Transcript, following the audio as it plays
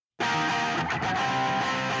Welcome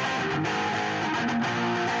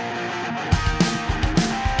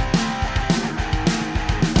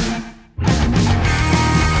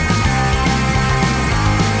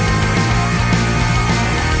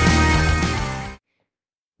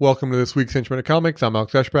to this week's Henchman of Comics. I'm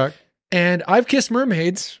Alex Eschbach. And I've kissed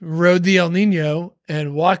mermaids, rode the El Nino,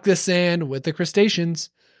 and walked the sand with the crustaceans.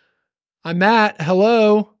 I'm Matt.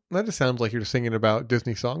 Hello. That just sounds like you're just singing about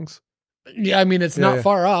Disney songs. Yeah, I mean, it's not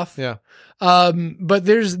far off. Yeah. But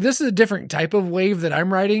this is a different type of wave that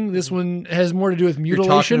I'm riding. This one has more to do with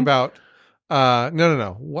mutilation. You're talking about,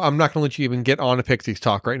 no. I'm not going to let you even get on a Pixies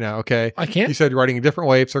talk right now, okay? I can't? You said you're riding a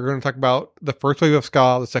different wave, so we're going to talk about the first wave of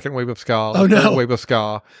ska, the second wave of ska, the third wave of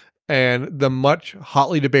ska, and the much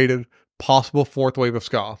hotly debated possible fourth wave of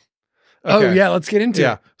ska. Okay. Oh, yeah, let's get into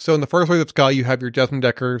it. So in the first wave of ska, you have your Desmond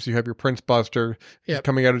Deckers, you have your Prince Buster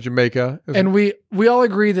coming out of Jamaica. And we all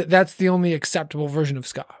agree that that's the only acceptable version of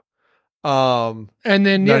ska. And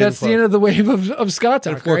then, that's the end of the wave of ska talk,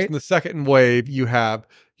 of course, right? in the second wave, you have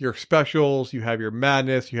your specials, you have your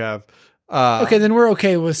madness, you have... okay, then we're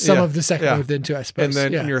okay with some of the second wave then too, I suppose.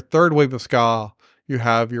 And then in your third wave of ska, you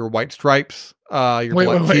have your White Stripes, your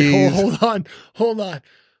Black Wait, Keys.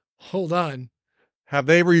 Hold on. Have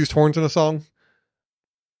they ever used horns in a song?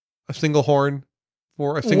 A single horn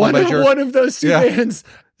for a single measure? One of those two bands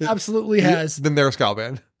absolutely has. Then they're a ska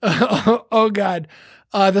band. Oh, God.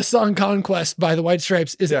 The song Conquest by the White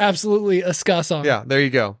Stripes is absolutely a ska song. Yeah, there you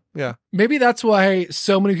go. Yeah. Maybe that's why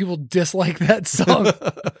so many people dislike that song by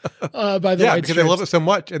the White Stripes. Yeah, because they love it so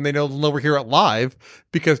much and they know they'll never hear it live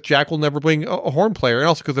because Jack will never bring a horn player, and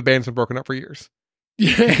also because the band's been broken up for years.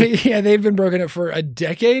 Yeah, they've been broken up for a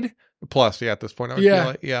decade. Plus, at this point, I would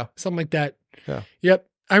feel like, something like that. Yeah. Yep.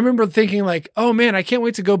 I remember thinking like, oh man, I can't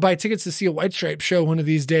wait to go buy tickets to see a White Stripes show one of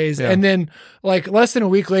these days. Yeah. And then like less than a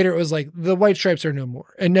week later, it was like the White Stripes are no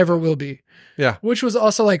more and never will be. Yeah. Which was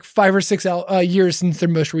also like 5 or 6 years since their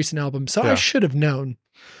most recent album. So I should have known.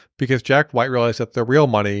 Because Jack White realized that the real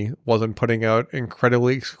money wasn't putting out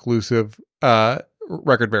incredibly exclusive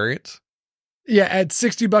record variants. Yeah. At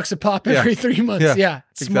 $60 a pop every 3 months. Yeah.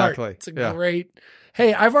 It's smart. Exactly. It's a great,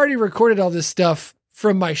 hey, I've already recorded all this stuff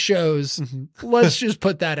from my shows. Mm-hmm. Let's just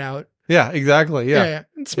put that out. Yeah, exactly. Yeah.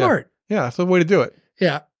 It's smart. Yeah. It's the way to do it.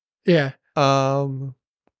 Yeah. Yeah. What are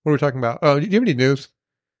we talking about? Oh, do you have any news?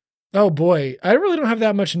 Oh boy. I really don't have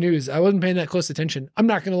that much news. I wasn't paying that close attention. I'm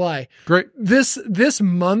not going to lie. Great. This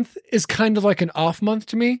month is kind of like an off month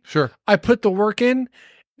to me. Sure. I put the work in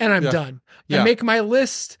and I'm done. I make my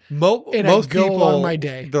list and most I go people, along my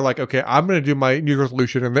day. They're like, okay, I'm going to do my New Year's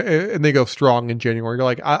resolution, and they go strong in January. You're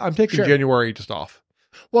like, I'm taking January just off.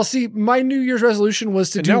 Well, see, my New Year's resolution was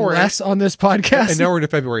to do less on this podcast. And now we're into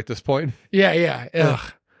February at this point. Yeah.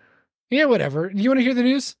 Ugh. Yeah, whatever. You want to hear the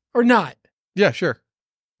news or not? Yeah, sure.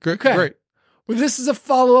 Great. Well, this is a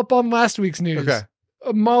follow-up on last week's news. Okay.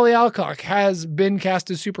 Molly Alcock has been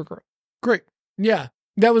cast as Supergirl. Great. Yeah,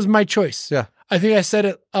 that was my choice. Yeah. I think I said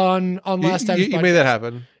it on last time's podcast. You made that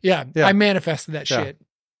happen. Yeah, I manifested that shit.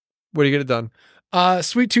 What do you get it done?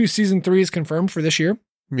 Sweet Tooth season 3 is confirmed for this year.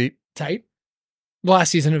 Neat. Tight. The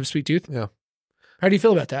last season of Sweet Tooth. Yeah. How do you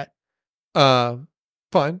feel about that?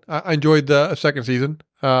 Fine. I enjoyed the second season.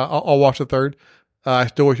 I'll watch the third. I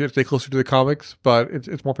still wish it'd stay closer to the comics, but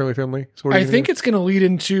it's more family friendly. So I think it's going to lead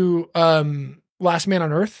into Last Man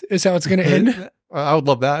on Earth is how it's going to end. I would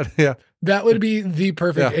love that. Yeah. That would be the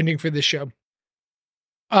perfect ending for this show.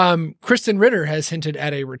 Kristen Ritter has hinted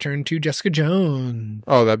at a return to Jessica Jones.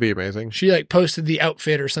 Oh, that'd be amazing. She posted the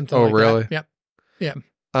outfit or something like really? that. Yep.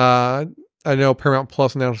 Yeah. I know Paramount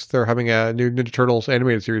Plus announced they're having a new Ninja Turtles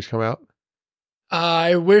animated series come out.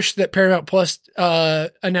 I wish that Paramount Plus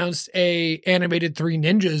announced a animated Three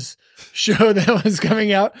Ninjas show that was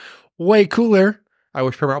coming out. Way cooler. I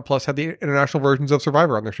wish Paramount Plus had the international versions of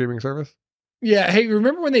Survivor on their streaming service. Yeah. Hey,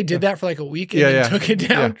 remember when they did that for like a week and then took it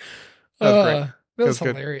down? Yeah. That was great. That was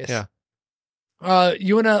hilarious. Yeah.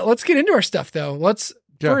 Let's get into our stuff though.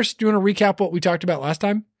 First, do you want to recap what we talked about last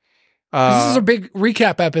time? This is a big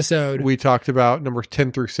recap episode. We talked about numbers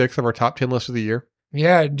 10 through 6 of our top 10 list of the year.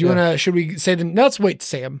 Yeah. Do you want to, should we say them? No, let's wait to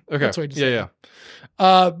say them. Okay. Let's wait to say them.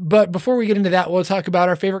 But before we get into that, we'll talk about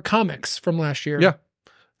our favorite comics from last year. Yeah.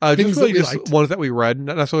 Just ones that we read,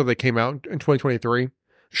 not necessarily they came out in 2023.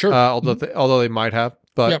 Sure. Although they might have,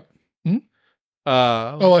 but. Yep.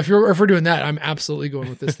 If we're doing that, I'm absolutely going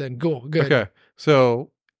with this then. Cool. Good. Okay. So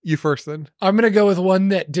you first then. I'm going to go with one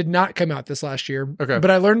that did not come out this last year. Okay. But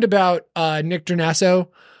I learned about Nick Dornasso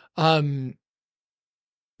from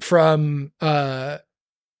the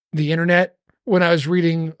internet when I was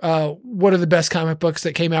reading what are the best comic books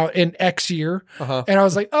that came out in X year. Uh-huh. And I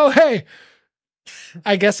was like, oh, hey,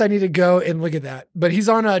 I guess I need to go and look at that. But he's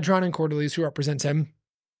on Drawn and Quarterlies, who represents him.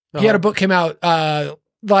 He had a book came out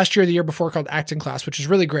last year, the year before, called Acting Class, which is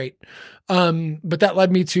really great. But that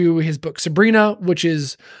led me to his book Sabrina, which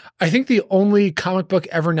is, I think, the only comic book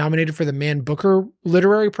ever nominated for the Man Booker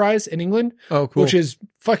Literary Prize in England. Oh, cool. Which is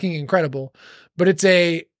fucking incredible. But it's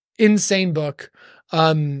a insane book.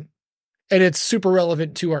 And it's super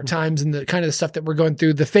relevant to our times and the kind of the stuff that we're going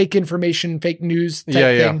through, the fake information, fake news type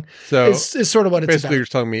thing. So is sort of what it's about. Basically, you're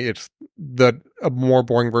telling me it's a more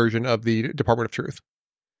boring version of the Department of Truth.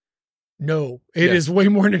 No, it is way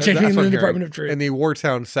more entertaining than the Department of Truth. And the award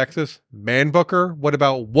sounds sexist. Man Booker? What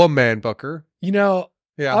about Woman Booker? You know,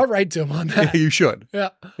 I'll write to him on that. You should.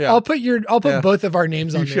 Yeah. I'll put both of our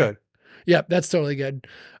names on there. You should. Yep, that's totally good.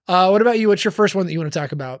 What about you? What's your first one that you want to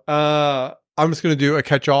talk about? I'm just going to do a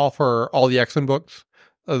catch-all for all the X-Men books.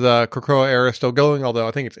 The Krakoa era is still going, although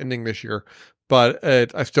I think it's ending this year. But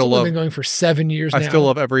I still love. It's been going for 7 years now. I still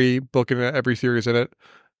love every book in it, every series in it.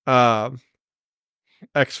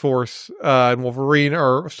 X-Force and Wolverine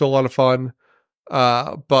are still a lot of fun.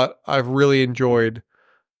 But I've really enjoyed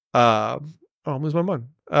I'm losing my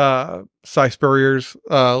mind. Cy Spurrier's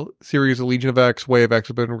series, The Legion of X, Way of X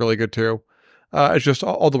have been really good too. It's just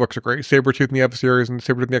all the books are great. Sabretooth and the Adversaries and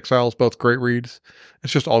Sabretooth and the Exiles, both great reads.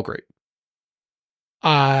 It's just all great.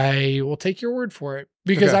 I will take your word for it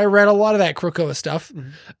because I read a lot of that Krakoa stuff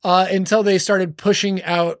until they started pushing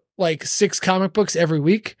out like 6 comic books every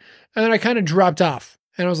week. And then I kind of dropped off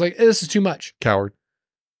and I was like, this is too much. Coward.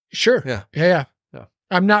 Sure. Yeah.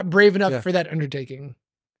 I'm not brave enough for that undertaking.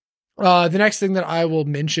 The next thing that I will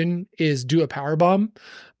mention is Do a Powerbomb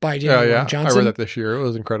by Daniel Johnson. I read that this year. It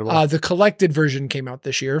was incredible. The collected version came out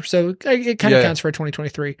this year, so it kind of counts for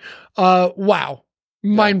 2023. Wow.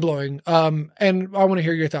 Mind-blowing. And I want to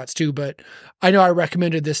hear your thoughts too, but I know I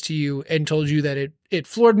recommended this to you and told you that it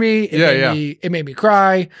floored me. It made me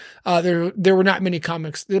cry. There were not many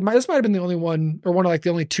comics. This might have been the only one, or one of like the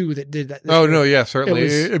only 2 that did that. Oh, no, yeah, certainly.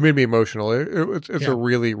 It made me emotional. It's a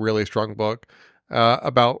really, really strong book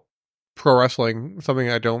about pro wrestling, something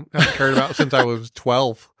I haven't cared about since I was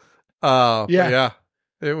 12.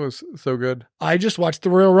 It was so good. I just watched the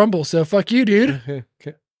Royal Rumble, so fuck you, dude.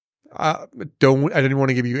 I didn't want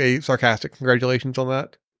to give you a sarcastic congratulations on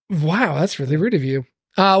that. Wow, that's really rude of you.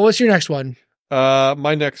 What's your next one?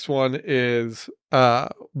 My next one is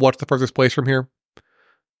What's the Furthest Place from Here?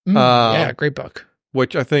 Great book.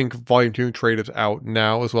 Which I think Volume 2 trade is out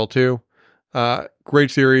now as well too.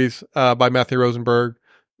 Great series by Matthew Rosenberg.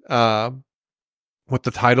 With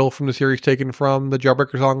the title from the series taken from the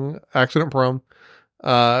Jawbreaker song Accident Prone.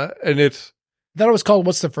 And it's I thought it was called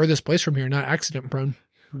What's the Furthest Place from Here, not Accident Prone.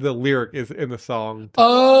 The lyric is in the song.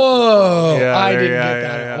 Oh, I didn't get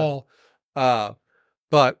that at all.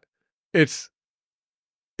 But it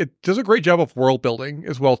does a great job of world building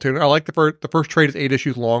as well too. I like the first trade is 8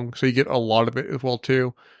 issues long, so you get a lot of it as well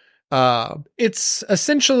too. It's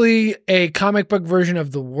essentially a comic book version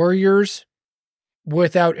of The Warriors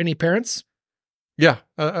without any parents. Yeah,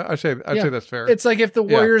 I'd say that's fair. It's like if the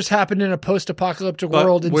Warriors happened in a post-apocalyptic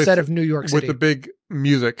world instead of New York City. With the big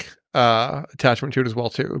music attachment to it as well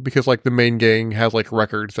too, because like the main gang has like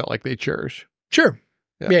records that like they cherish. Sure.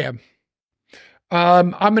 Yeah.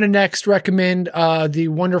 I'm going to next recommend the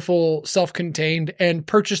wonderful self-contained and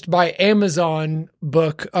purchased by Amazon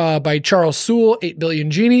book by Charles Soule, 8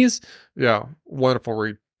 Billion Genies. Yeah, wonderful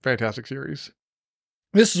read. Fantastic series.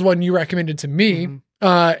 This is one you recommended to me,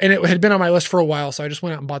 and it had been on my list for a while, so I just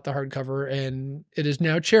went out and bought the hardcover, and it is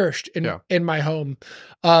now cherished in my home.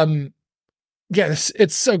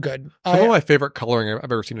 It's so good. Some of my favorite coloring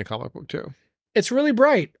I've ever seen in a comic book too. It's really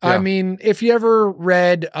bright. Yeah. I mean, if you ever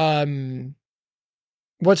read,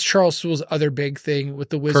 what's Charles Soule's other big thing with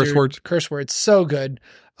the wizard? Curse words. So good.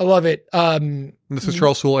 I love it. This is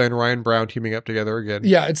Charles Soule and Ryan Brown teaming up together again.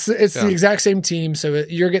 Yeah, it's the exact same team, so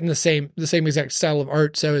you're getting the same exact style of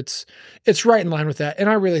art. So it's right in line with that, and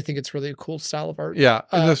I really think it's really a cool style of art. Yeah,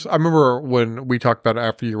 I remember when we talked about it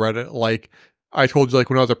after you read it, like. I told you, like,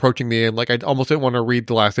 when I was approaching the end, like, I almost didn't want to read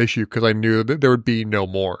the last issue because I knew that there would be no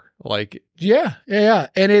more. Like, yeah.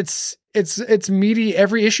 And it's meaty.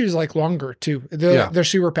 Every issue is like longer too. They're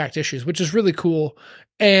super packed issues, which is really cool.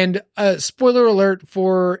 And spoiler alert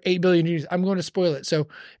for 8 Billion Genies. I'm going to spoil it. So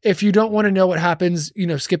if you don't want to know what happens,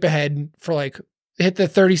 skip ahead for like, hit the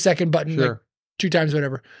 30-second button like 2 times,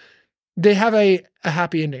 whatever. They have a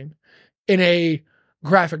happy ending in a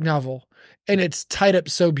graphic novel. And it's tied up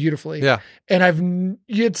so beautifully. Yeah. And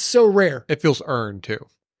it's so rare. It feels earned too.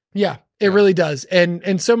 Yeah, it really does.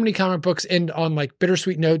 And so many comic books end on like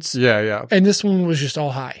bittersweet notes. Yeah. And this one was just all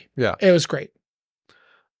high. Yeah. It was great.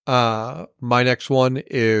 My next one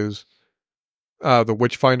is the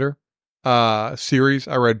Witchfinder series.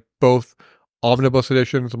 I read both omnibus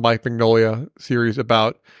editions, Mike Magnolia series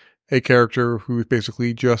about a character who's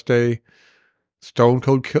basically just a stone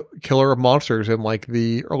cold killer of monsters in like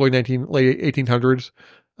the late 1800s,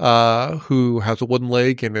 who has a wooden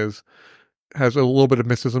leg and has a little bit of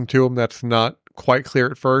mysticism to him that's not quite clear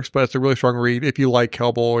at first, but it's a really strong read. If you like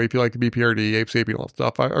Hellboy, if you like the BPRD, Ape Sapien, all that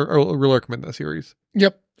stuff, I really recommend that series.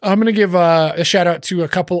 Yep. I'm going to give a shout out to a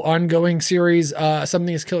couple ongoing series.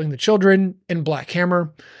 Something is Killing the Children and Black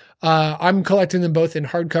Hammer. I'm collecting them both in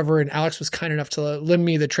hardcover, and Alex was kind enough to lend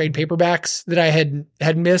me the trade paperbacks that I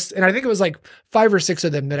had missed. And I think it was like 5 or 6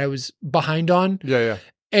 of them that I was behind on. Yeah.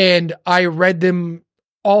 And I read them,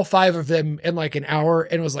 all 5 of them, in like an hour,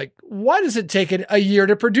 and was like, why does it take a year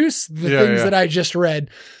to produce the things that I just read?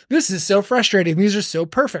 This is so frustrating. These are so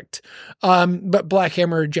perfect. But Black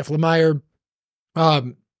Hammer, Jeff Lemire,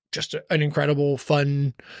 just an incredible,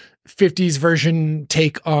 fun 50s version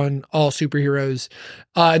take on all superheroes.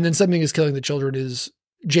 And then Something is Killing the Children is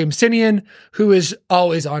James Tynion, who is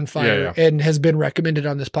always on fire and has been recommended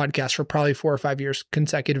on this podcast for probably 4 or 5 years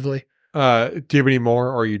consecutively. Do you have any more,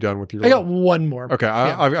 or are you done with your? I got one more. Okay,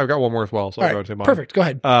 I've got one more as well. So I'll go to mine. Perfect. Go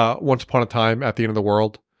ahead. Once Upon a Time at the End of the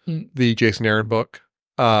World, the Jason Aaron book.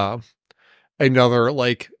 Another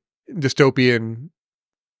like dystopian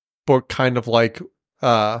book, kind of like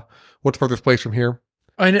What's Furthest Place from Here.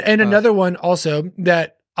 And another one also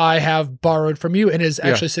that I have borrowed from you and is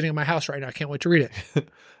actually sitting in my house right now. I can't wait to read it.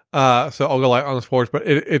 So I'll go light on the spoilers, but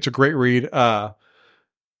it's a great read.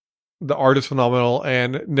 The art is phenomenal,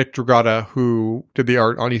 and Nick Dragata, who did the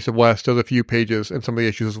art on East of West, does a few pages and some of the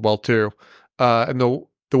issues as well too. And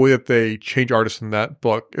the way that they change artists in that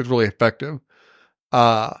book is really effective.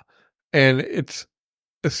 And it's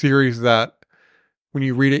a series that when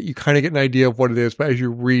you read it, you kind of get an idea of what it is, but as you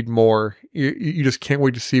read more, you just can't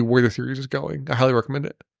wait to see where the series is going. I highly recommend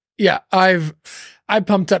it. Yeah, I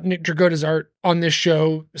pumped up Nick Dragata's art on this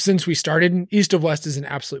show since we started. East of West is an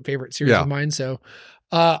absolute favorite series of mine. So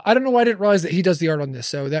I don't know why I didn't realize that he does the art on this.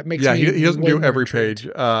 So that makes me he doesn't do every page.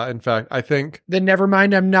 In fact, I think then never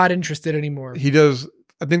mind. I'm not interested anymore. He does.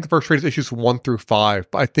 I think the first trade is issues 1 through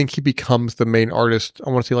 5, but I think he becomes the main artist.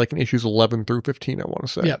 I want to say like in issues 11 through 15. I want to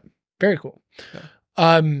say. Yep. Very cool. Yeah.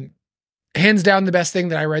 Hands down the best thing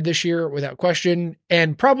that I read this year without question,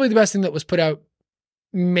 and probably the best thing that was put out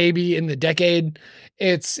maybe in the decade.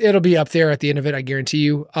 It'll be up there at the end of it, I guarantee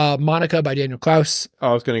you. Monica by Daniel Klaus.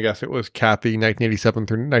 I was going to guess it was Kathy 1987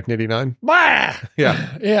 through 1989. Bah!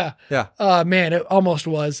 Yeah. Yeah. Man, it almost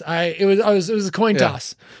was. It was a coin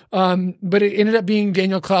toss. But it ended up being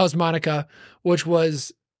Daniel Klaus Monica, which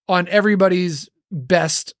was on everybody's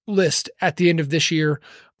best list at the end of this year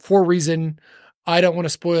for a reason. I don't want to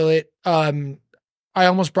spoil it. I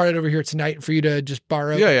almost brought it over here tonight for you to just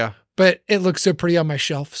borrow. Yeah. But it looks so pretty on my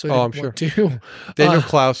shelf, so I didn't want to. Daniel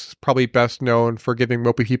Klaus is probably best known for giving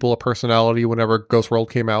mopey people a personality whenever Ghost World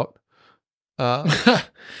came out. 100%.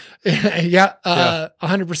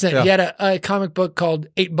 Yeah. He had a comic book called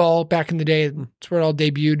 8 Ball back in the day. That's where it all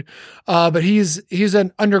debuted. But he's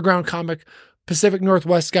an underground comic, Pacific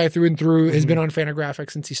Northwest guy through and through. Has been on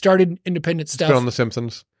Fantagraphics since he started independent stuff. Been on The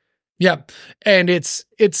Simpsons. Yeah. And it's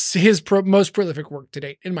his most prolific work to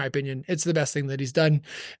date, in my opinion. It's the best thing that he's done.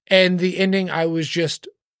 And the ending, I've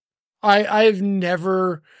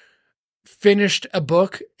never finished a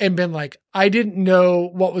book and been like, I didn't know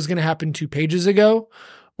what was going to happen 2 pages ago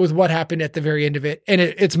with what happened at the very end of it. And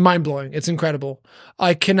it's mind blowing. It's incredible.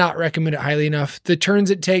 I cannot recommend it highly enough. The turns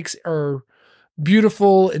it takes are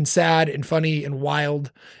beautiful and sad and funny and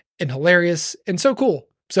wild and hilarious and so cool.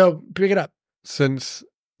 So pick it up. Since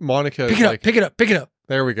Monica pick it up.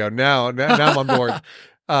 There we go. Now I'm on board.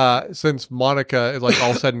 Since Monica is like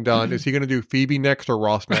all said and done, is he going to do Phoebe next or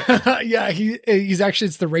Ross next? Yeah, he's actually,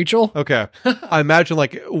 it's the Rachel. Okay. I imagine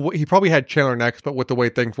like he probably had Chandler next, but with the way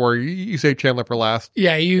things were, you say Chandler for last.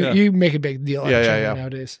 Yeah, you make a big deal out of Chandler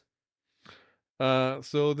nowadays.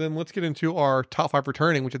 So then let's get into our top 5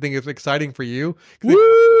 returning, which I think is exciting for you.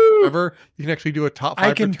 Woo! Remember, you can actually do a top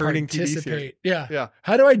 5 returning TV series. Yeah.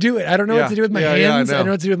 How do I do it? I don't know what to do with my hands. I don't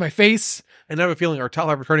know what to do with my face. And I have a feeling our top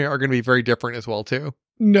 5 returning are going to be very different as well, too.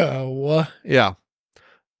 No. Yeah.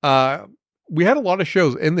 We had a lot of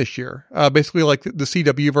shows in this year. Basically, like the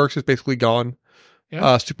CW verse is basically gone.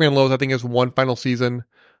 Yeah. Superman Lois, I think, is 1 final season.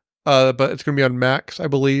 But it's going to be on Max, I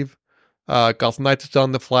believe. Gotham Knights is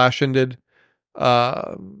done. The Flash ended.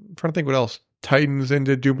 I'm trying to think what else. Titans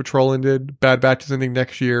ended. Doom Patrol ended. Bad Batch is ending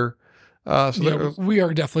next year. We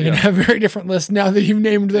are definitely going to have very different lists now that you've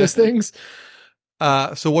named those things.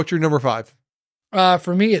 So what's your number 5?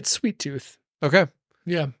 For me, it's Sweet Tooth. Okay.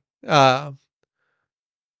 Yeah.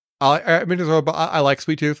 I mean, I like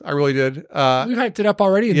Sweet Tooth. I really did. We hyped it up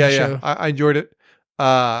already in the show. I enjoyed it.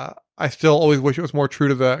 I still always wish it was more true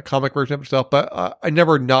to the comic version of itself, but I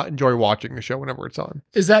never not enjoy watching the show whenever it's on.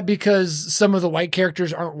 Is that because some of the white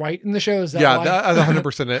characters aren't white in the show? Is that why? That's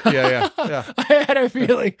 100% it. Yeah. I had a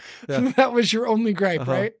feeling that was your only gripe,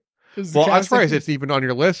 right? Well, I'm surprised it's even on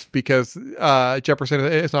your list because Jefferson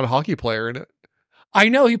is not a hockey player in it. I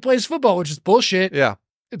know he plays football, which is bullshit. Yeah.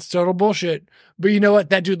 It's total bullshit. But you know what?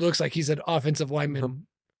 That dude looks like he's an offensive lineman.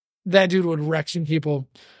 That dude would wreck some people.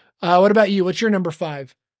 What about you? What's your number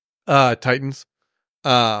 5? Titans. It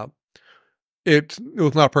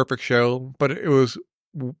was not a perfect show, but it was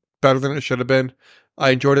better than it should have been.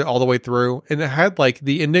 I enjoyed it all the way through, and it had like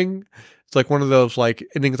the ending. It's like one of those like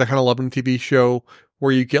endings I kind of love in a TV show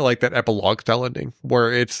where you get like that epilogue style ending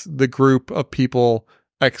where it's the group of people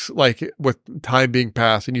like with time being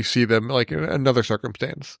passed and you see them like in another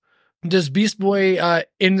circumstance. Does Beast Boy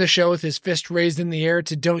end the show with his fist raised in the air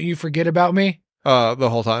to "Don't You Forget About Me"? The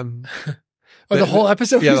whole time. The whole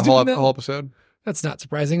episode? Yeah, the whole episode. That's not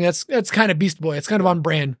surprising. That's kind of Beast Boy. It's kind of on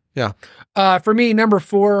brand. Yeah. For me, number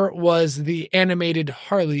 4 was the animated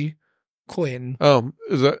Harley Quinn. It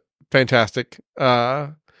was a fantastic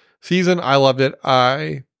season. I loved it.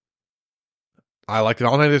 I liked it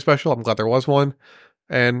all night special. I'm glad there was one.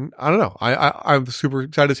 And I don't know. I'm super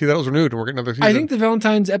excited to see that it was renewed and we're getting another season. I think the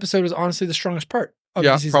Valentine's episode was honestly the strongest part of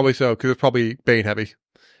the season. Probably so, because it's probably Bane heavy.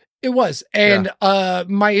 It was. And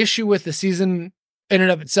my issue with the season in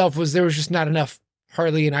and of itself was there was just not enough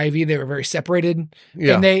Harley and Ivy. They were very separated.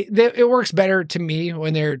 Yeah. And it works better to me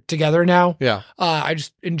when they're together now. Yeah. I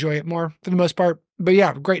just enjoy it more for the most part. But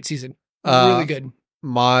yeah, great season. Really good.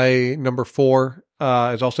 My number 4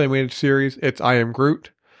 is also animated series. It's I Am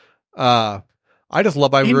Groot. I just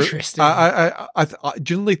love I Am Groot. Interesting. I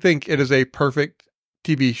genuinely think it is a perfect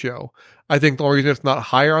TV show. I think the only reason it's not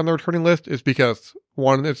higher on the returning list is because,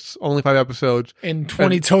 one, it's only 5 episodes. And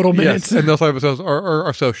 20 total minutes. Yes, and those 5 episodes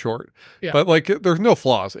are so short. Yeah. But like, there's no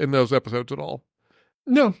flaws in those episodes at all.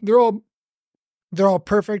 No, they're all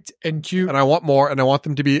perfect and cute. And I want more, and I want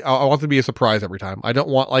them to be a surprise every time. I don't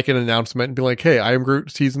want like an announcement and be like, hey, I Am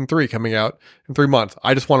Groot season 3 coming out in 3 months.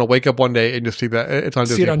 I just want to wake up one day and just see that it's on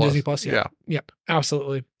Disney+. See it on Disney+. Yeah. Yep.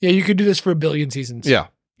 Absolutely. Yeah. You could do this for 1 billion seasons. Yeah.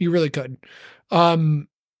 You really could.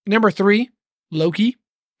 Number 3, Loki.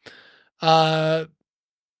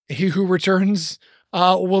 He Who Returns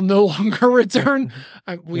will no longer return,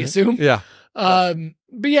 we assume. Yeah. But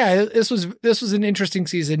yeah, this was an interesting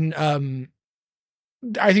season.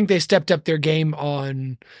 I think they stepped up their game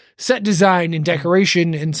on set design and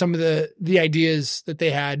decoration and some of the ideas that they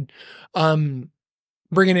had.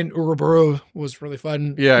 Bringing in Ouroboros was really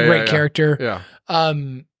fun. Yeah. Great character.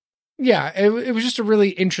 Yeah. It was just a really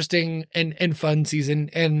interesting and fun season,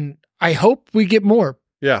 and I hope we get more.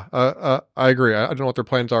 Yeah, I agree. I don't know what their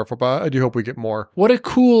plans are for, but I do hope we get more. What a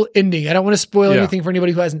cool ending. I don't want to spoil anything for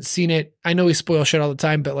anybody who hasn't seen it. I know we spoil shit all the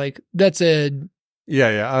time, but like, that's a...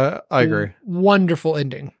 Yeah, I agree. Wonderful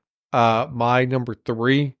ending. My number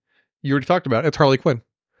 3, you already talked about it. It's Harley Quinn.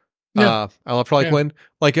 Yeah. I love Harley Quinn.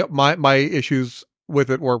 Like, my issues with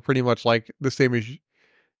it were pretty much like the same as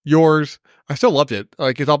yours. I still loved it.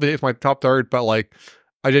 Like, it's my top 3rd, but like,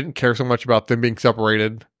 I didn't care so much about them being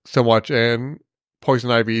separated so much, and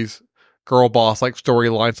Poison Ivy's girl boss like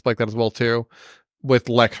storyline, stuff like that as well too, with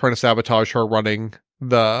Lex trying to sabotage her running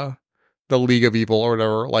the League of Evil or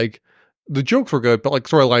whatever. Like, the jokes were good, but like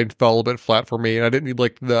storyline fell a bit flat for me, and I didn't need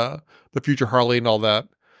like the future Harley and all that.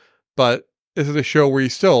 But this is a show where you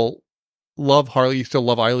still love Harley, you still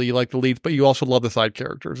love Illy, you like the leads, but you also love the side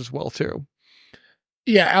characters as well too.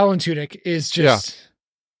 Yeah, Alan Tudyk is just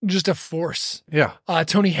a force. Yeah.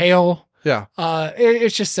 Tony Hale. Yeah.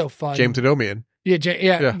 It's just so fun. James Adomian.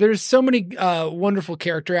 Yeah. There's so many wonderful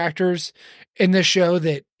character actors in this show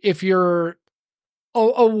that if you're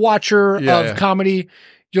a watcher of comedy,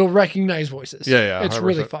 you'll recognize voices. Yeah. It's 100%.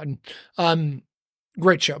 Really fun.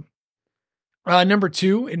 Great show. Number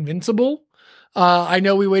 2, Invincible. I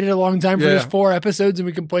know we waited a long time for those 4 episodes and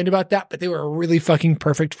we complained about that, but they were really fucking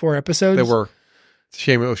perfect 4 episodes. They were. It's a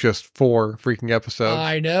shame it was just 4 freaking episodes.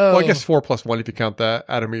 I know. Well, I guess 4 plus 1 if you count that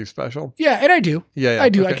Adam Eve special. Yeah, and I do. Yeah. I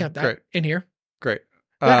do. Okay, I count that in here. Great.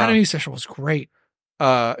 That Adam Eve special was great.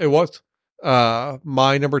 It was.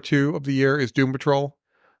 My number 2 of the year is Doom Patrol.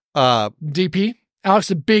 DP. Alex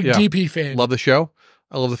is a big DP fan. Love the show.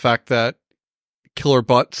 I love the fact that Killer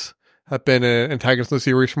Butts have been an antagonist in the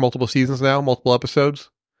series for multiple seasons now, multiple episodes.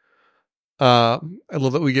 I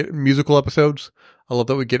love that we get musical episodes. I love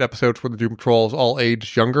that we get episodes where the Doom Patrol is all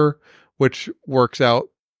aged younger, which works out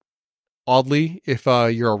oddly if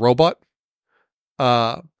you're a robot.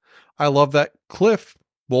 I love that Cliff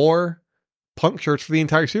wore Punk shirts for the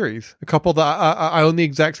entire series. A couple that I own the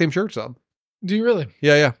exact same shirts of. Do you really?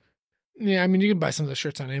 Yeah. Yeah, I mean, you can buy some of those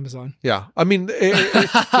shirts on Amazon. Yeah. I mean,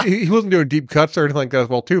 he wasn't doing deep cuts or anything like that as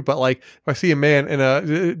well, too. But like, if I see a man in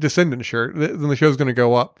a Descendant shirt, then the show's going to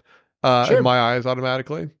go up in my eyes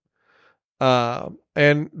automatically.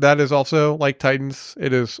 And that is also, like Titans,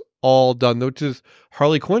 it is all done, which is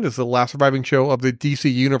Harley Quinn is the last surviving show of the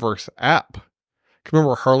DC Universe app.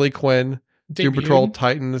 Remember Harley Quinn, Doom Patrol,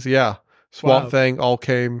 Titans, Swamp Thing all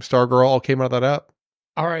came, Stargirl all came out of that app.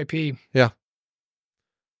 R.I.P. Yeah.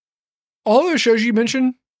 All those shows you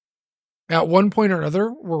mentioned at one point or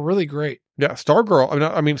another were really great. Yeah,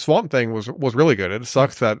 Stargirl. I mean, Swamp Thing was really good. It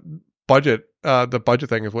sucks that the budget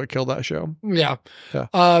thing is what killed that show. Yeah.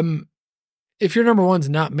 If your number one's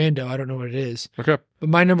not Mando, I don't know what it is. Okay. But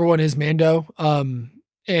my number one is Mando.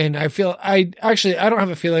 And I don't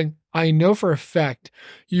have a feeling. I know for a fact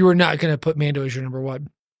you are not going to put Mando as your number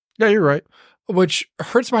one. Yeah, you're right. Which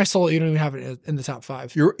hurts my soul. You don't even have it in the top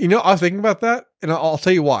 5. I was thinking about that, and I'll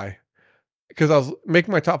tell you why. Because I was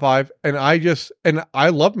making my top 5, and I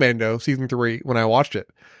loved Mando season 3 when I watched it,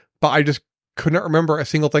 but I just could not remember a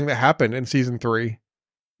single thing that happened in season 3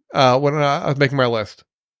 when I was making my list.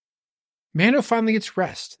 Mando finally gets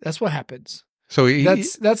rest. That's what happens. So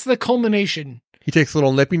that's the culmination. He takes a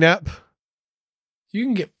little nippy nap. You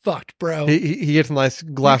can get fucked, bro. He gets a nice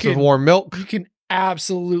glass of warm milk. You can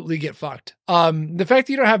absolutely get fucked. The fact that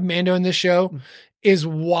you don't have Mando in this show is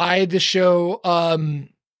why the show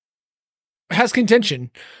has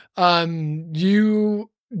contention. You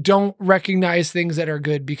don't recognize things that are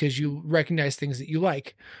good because you recognize things that you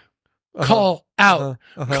like. Call out.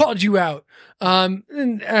 Called you out.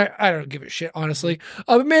 And I don't give a shit, honestly.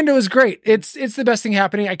 But Mando is great. It's the best thing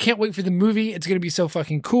happening. I can't wait for the movie. It's going to be so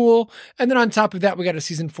fucking cool. And then on top of that, we got a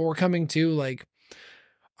season 4 coming too. Like,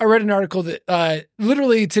 I read an article that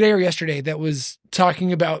literally today or yesterday that was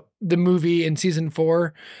talking about the movie in season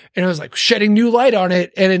 4, and it was like shedding new light on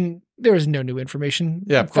it. And then there was no new information.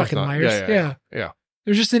 Yeah, of course fucking not. liars. Yeah.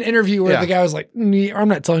 There's just an interview where the guy was like, I'm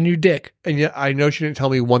not telling you dick. And yet I know she didn't tell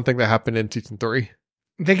me one thing that happened in season 3.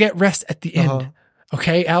 They get rest at the end.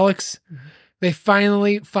 Okay, Alex? They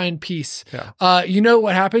finally find peace. Yeah. You know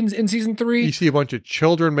what happens in season 3? You see a bunch of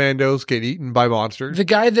children Mandos get eaten by monsters. The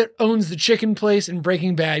guy that owns the chicken place in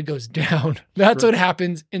Breaking Bad goes down. That's what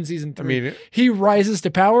happens in season 3. I mean, he rises to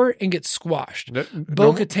power and gets squashed.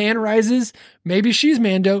 Bo-Katan rises. Maybe she's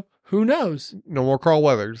Mando. Who knows? No more Carl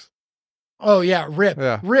Weathers. Oh, yeah. Rip.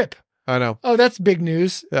 Yeah. Rip. I know. Oh, that's big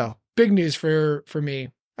news. Yeah. Big news for me.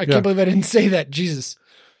 I can't believe I didn't say that. Jesus.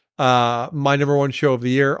 My number one show of the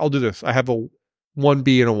year. I'll do this. I have a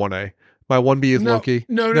 1B and a 1A. My 1B is Loki.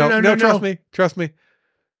 No. Trust me.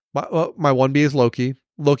 My 1B is Loki.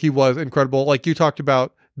 Loki was incredible. Like you talked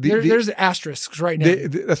about. There's asterisks right now.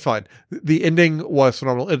 That's fine. The ending was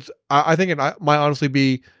phenomenal. I think it might honestly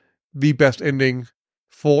be the best ending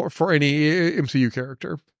for any MCU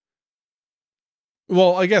character.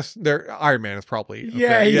 Well, I guess Iron Man is probably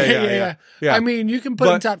okay. Yeah. I mean, you can put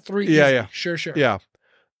in top 3. Yeah. Sure. Yeah.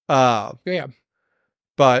 Yeah.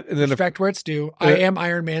 But and then respect where it's due. I am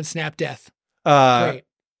Iron Man. Snap death. Great.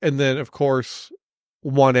 And then of course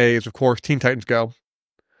 1A is of course Teen Titans Go.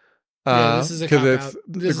 This is a cop out.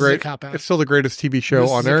 This is a cop out. It's still the greatest TV show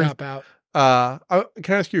on earth. Cop out.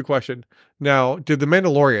 Can I ask you a question? Now, did The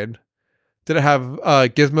Mandalorian it have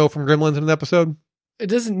Gizmo from Gremlins in an episode? It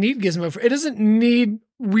doesn't need Gizmo. It doesn't need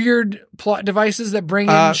weird plot devices that bring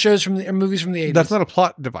in shows from the movies from the 80s. That's not a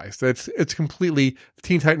plot device. It's completely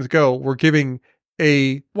Teen Titans Go. We're giving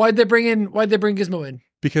Why'd they bring Gizmo in?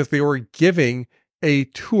 Because they were giving a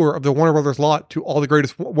tour of the Warner Brothers lot to all the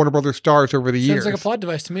greatest Warner Brothers stars over the years. Sounds like a plot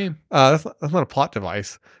device to me. That's not a plot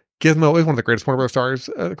device. Gizmo is one of the greatest Warner Brothers stars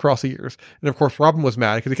across the years. And of course, Robin was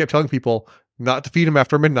mad because he kept telling people not to feed him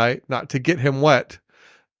after midnight, not to get him wet.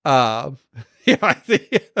 I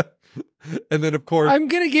think. And then of course, I'm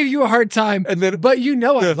going to give you a hard time, but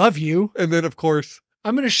I love you. And then of course,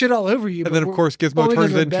 I'm going to shit all over you. And then of course, Gizmo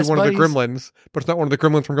turns into one of the gremlins, but it's not one of the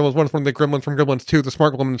gremlins from Gremlins 1, it's one of the gremlins from Gremlins 2, the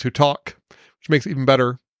smart gremlins who talk, which makes it even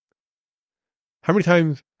better. How many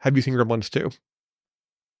times have you seen Gremlins 2?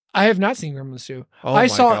 I have not seen Gremlins 2. Oh I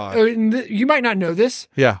saw, you might not know this.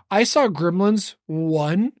 Yeah. I saw Gremlins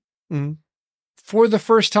 1 for the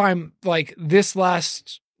first time, like this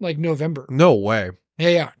last, November. No way.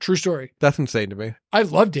 Yeah. True story. That's insane to me. I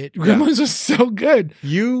loved it. Gremlins was so good.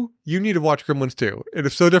 You need to watch Gremlins 2. It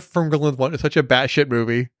is so different from Gremlins 1. It's such a batshit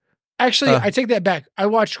movie. Actually, I take that back. I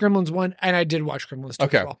watched Gremlins 1 and I did watch Gremlins 2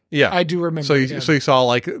 as well. Yeah. I do remember. So you saw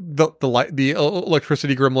like the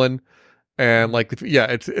electricity gremlin and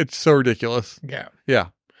it's so ridiculous. Yeah. Yeah.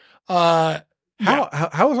 How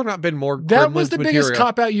has there not been more? That was the material? biggest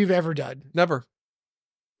cop out you've ever done. Never.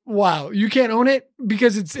 Wow, you can't own it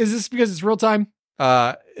because is this because it's real time?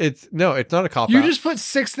 It's not a cop out. You just put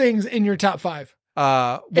 6 things in your top 5.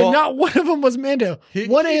 Well, and not one of them was Mando.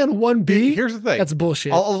 1A and 1B. Here's the thing. That's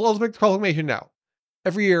bullshit. I'll make the proclamation now.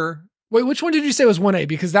 Every year. Wait, which one did you say was 1A?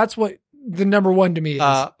 Because that's what the number 1 to me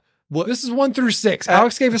is. This is 1 through 6.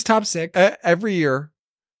 Alex gave us top 6. Every year,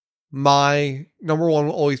 my number 1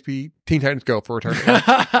 will always be Teen Titans Go for Return.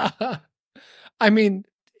 I mean,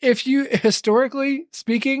 if you historically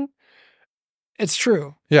speaking, it's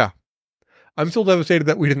true. Yeah. I'm still devastated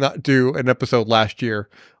that we did not do an episode last year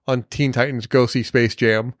on Teen Titans Go See Space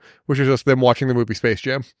Jam, which is just them watching the movie Space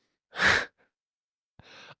Jam.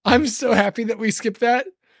 I'm so happy that we skipped that.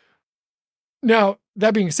 Now,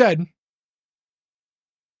 that being said,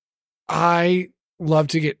 I love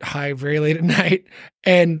to get high very late at night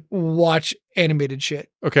and watch animated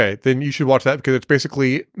shit. Okay, then you should watch that because it's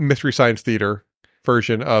basically Mystery Science Theater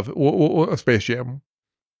version of Space Jam.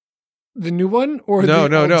 The new one or no,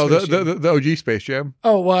 the OG Space Jam.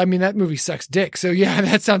 Oh, well, I mean, that movie sucks dick. So yeah,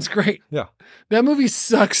 that sounds great. Yeah. That movie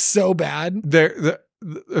sucks so bad.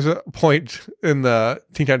 There's a point in the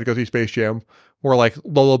Teen Titans Go See Space Jam where like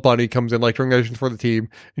Lola Bunny comes in like during auditions for the team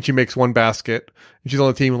and she makes one basket and she's on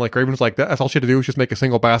the team and like Raven's like that's all she had to do was just make a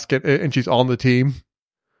single basket and she's on the team.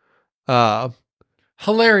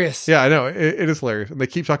 Hilarious. Yeah, I know. It is hilarious. And they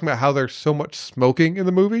keep talking about how there's so much smoking in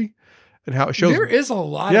the movie. And how it shows there is a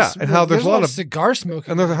lot and how there's a lot of cigar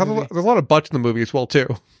smoking. And there's a lot of butts in the movie as well too.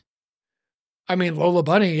 I mean, Lola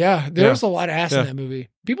Bunny, there's a lot of ass in that movie.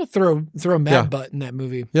 People throw mad butt in that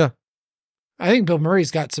movie. Yeah. I think Bill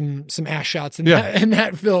Murray's got some ass shots in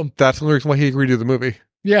that film. That's the reason why he agreed to do the movie.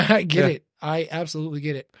 Yeah, I get it. I absolutely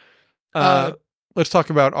get it. Let's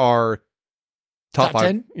talk about our top 5.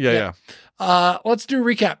 10? Yeah. Let's do a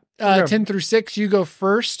recap. 10 through 6, you go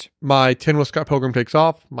first. My 10 was Scott Pilgrim Takes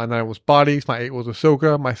Off. My 9 was Bodies. My 8 was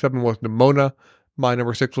Ahsoka. My 7 was Nimona. My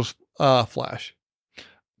number 6 was Flash.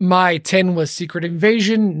 My 10 was Secret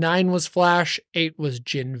Invasion. 9 was Flash. 8 was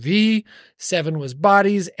Gen V. 7 was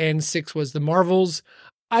Bodies. And 6 was The Marvels.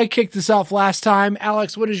 I kicked this off last time.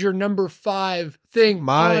 Alex, what is your number 5 thing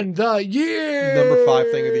on the year? Number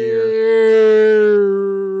 5 thing of the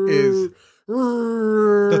year is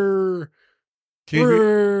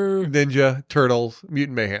Ninja Turtles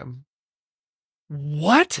Mutant Mayhem.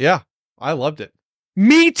 What? Yeah, I loved it.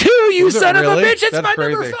 Me too, you son of a bitch. It's my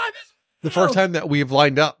number 5. The first time that we've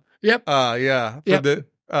lined up. Yep.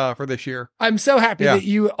 For this year. I'm so happy that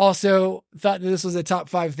you also thought that this was a top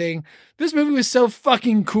 5 thing. This movie was so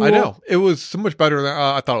fucking cool. I know. It was so much better than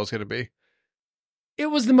I thought it was going to be. It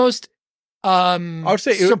was the most I would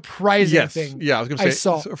say surprising thing. Yeah, I was going to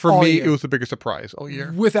say for me, it was the biggest surprise all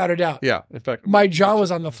year. Without a doubt. Yeah, in fact. My jaw was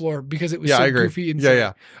on the floor because it was so goofy and silly.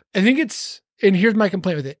 I think and here's my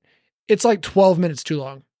complaint with it. It's like 12 minutes too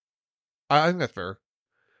long. I think that's fair.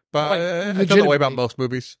 But I feel the way about most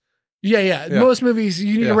movies. Yeah. Most movies,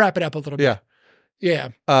 you need to wrap it up a little bit. Yeah.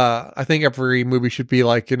 I think every movie should be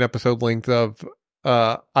like an episode length of,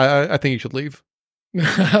 I think you should leave.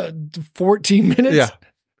 14 minutes? Yeah.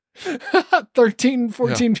 13,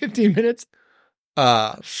 14, 15 minutes?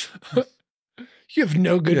 You have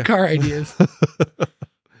no good car ideas.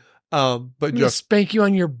 But just spank you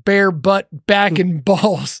on your bare butt, back, and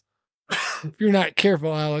balls. If you're not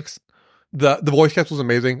careful, Alex. The voice cast was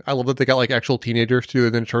amazing. I love that they got like actual teenagers to do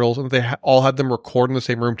the Ninja Turtles, and they all had them record in the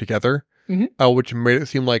same room together, which made it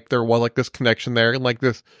seem like there was like this connection there, and like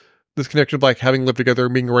this connection of like having lived together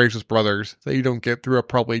and being raised as brothers that you don't get through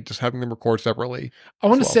probably just having them record separately. I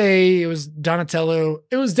want to say it was Donatello.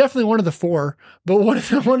 It was definitely one of the 4, but one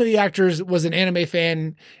of the actors was an anime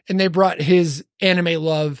fan, and they brought his anime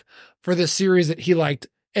love for the series that he liked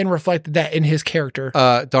and reflected that in his character.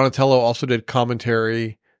 Donatello also did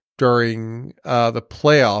commentary during the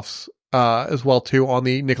playoffs as well too on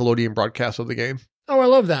the Nickelodeon broadcast of the game. Oh, I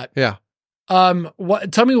love that. Yeah.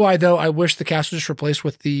 Tell me why though. I wish the cast was just replaced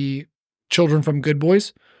with the children from Good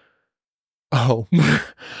Boys. Oh,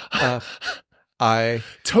 I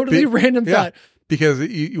totally random thought because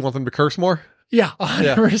you want them to curse more. Yeah,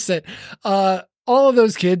 100%. All of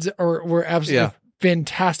those kids were absolutely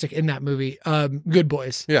fantastic in that movie. Good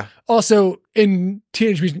Boys. Yeah. Also in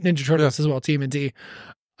Teenage Mutant Ninja Turtles as well. TMNT.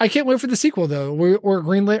 I can't wait for the sequel though. We're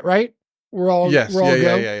greenlit, right? We're all yeah.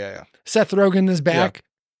 Seth Rogen is back.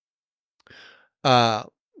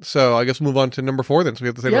 So I guess we'll move on to number 4 then. So we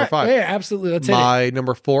have to say number 5. Yeah, absolutely. Let's hit it. My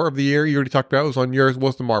number 4 of the year, you already talked about, was on yours,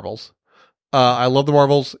 was The Marvels. I love The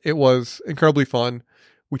Marvels. It was incredibly fun.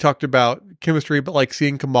 We talked about chemistry, but like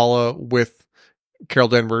seeing Kamala with Carol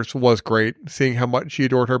Danvers was great, seeing how much she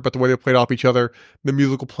adored her, but the way they played off each other, the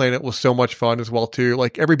musical Planet was so much fun as well too.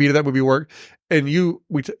 Like every beat of that movie worked. And you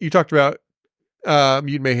talked about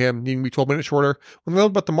Mutant Mayhem needing to be 12 minutes shorter. When they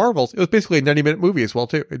learned about the Marvels, it was basically a 90-minute movie as well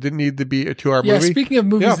too. It didn't need to be a 2-hour movie. Yeah, speaking of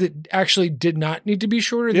movies that actually did not need to be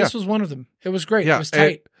shorter, this was one of them. It was great. It was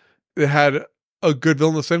tight. It had a good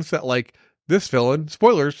villain in the sense that, like, this villain,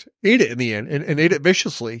 spoilers, ate it in the end and ate it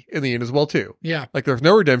viciously in the end as well too. Yeah. Like there's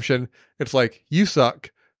no redemption. It's like, you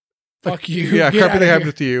suck. Fuck you. Yeah, everything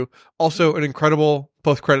happens to you. Also, an incredible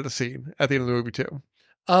post-credit scene at the end of the movie too.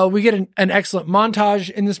 We get an excellent montage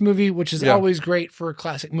in this movie, which is always great for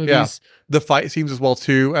classic movies. Yeah. The fight scenes as well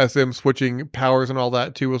too, as them switching powers and all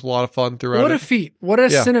that too, was a lot of fun throughout. What a feat! What a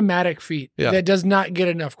cinematic feat that does not get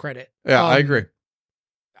enough credit. Yeah, I agree.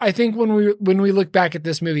 I think when we look back at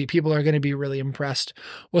this movie, people are going to be really impressed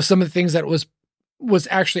with some of the things that was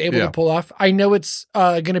actually able to pull off. I know it's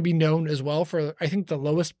going to be known as well for, I think, the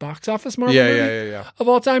lowest box office Marvel movie of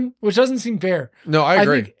all time, which doesn't seem fair. No, I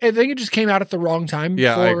agree. I think it just came out at the wrong time.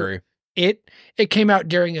 Yeah, I agree. It came out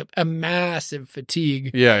during a massive fatigue.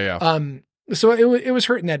 Yeah. So it was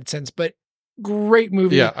hurt in that sense, but great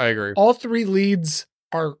movie. Yeah, I agree. All three leads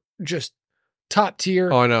are just top tier.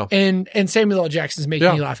 Oh, I know. And Samuel L. Jackson's making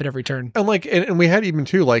me laugh at every turn. And like, and we had even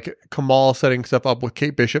too, like Kamal setting stuff up with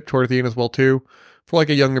Kate Bishop toward the end as well too, for like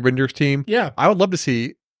a Young Avengers team. Yeah. I would love to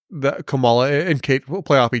see that Kamala and Kate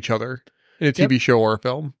play off each other in a TV show or a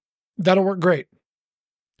film. That'll work great.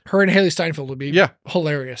 Her and Haley Steinfeld would be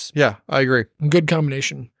hilarious. Yeah, I agree. Good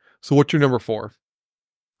combination. So what's your number 4?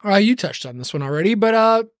 You touched on this one already,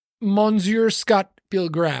 but Monsieur Scott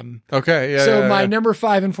Pilgrim. Okay, yeah. So my number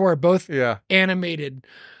 5 and 4 are both animated.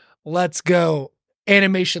 Let's go.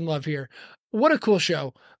 Animation love here. What a cool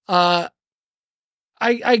show. I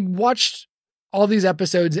watched all these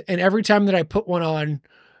episodes, and every time that I put one on,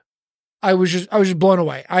 I was just blown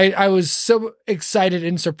away. I was so excited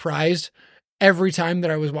and surprised every time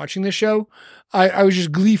that I was watching this show. I was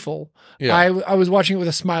just gleeful. Yeah. I was watching it with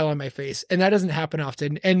a smile on my face, and that doesn't happen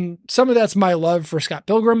often. And some of that's my love for Scott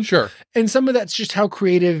Pilgrim. Sure. And some of that's just how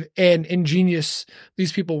creative and ingenious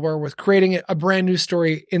these people were with creating a brand new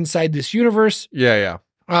story inside this universe. Yeah.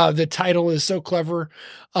 The title is so clever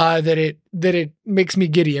that it makes me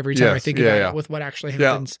giddy every time I think about it with what actually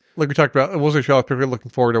happens. Yeah. Like we talked about, it wasn't a show I was particularly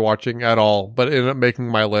looking forward to watching at all, but it ended up making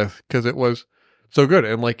my list because it was so good.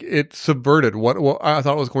 And like it subverted what I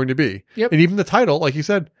thought it was going to be. Yep. And even the title, like you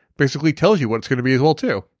said, basically tells you what it's going to be as well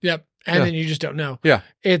too. Yep. And then you just don't know. Yeah.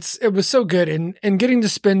 It was so good. And getting to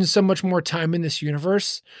spend so much more time in this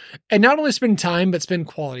universe, and not only spend time, but spend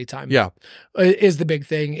quality time. Yeah. Is the big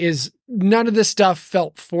thing. Is none of this stuff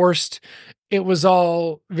felt forced. It was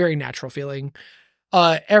all very natural feeling.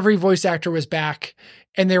 Every voice actor was back,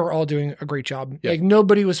 and they were all doing a great job. Yeah. Like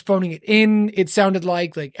nobody was phoning it in. It sounded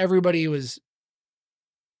like everybody was,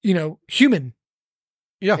 human.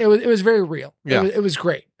 Yeah. It was very real. Yeah. It was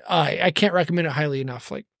great. I can't recommend it highly enough.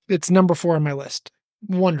 Like, it's number 4 on my list.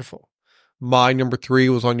 Wonderful. My number 3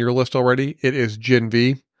 was on your list already. It is Gen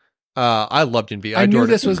V. I love Gen V. I knew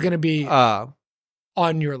this was going to be on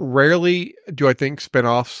your list. Rarely do I think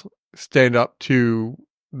spinoffs stand up to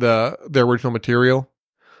the original material.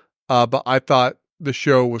 But I thought the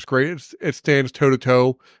show was great. It stands toe to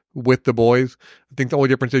toe with The Boys. I think the only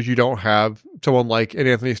difference is you don't have someone like an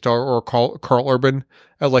Anthony Starr or Carl Urban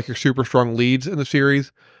as like your super strong leads in the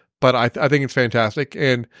series. But I think it's fantastic.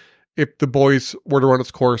 And if The Boys were to run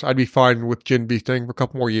its course, I'd be fine with Gen V staying for a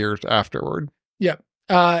couple more years afterward. Yeah.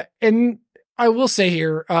 And I will say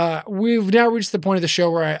here, we've now reached the point of the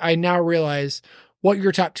show where I now realize what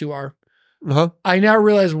your top 2 are. Uh-huh. I now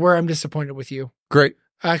realize where I'm disappointed with you. Great.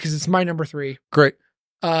 Because it's my number 3. Great.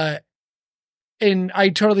 And I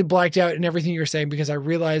totally blacked out in everything you're saying because I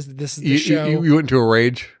realized that this is the show. You went into a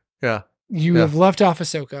rage. Yeah. You have left off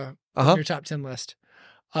Ahsoka on your top 10 list.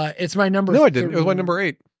 It's my number. No, I didn't. It was my number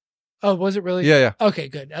 8. Oh, was it really? Yeah. Okay,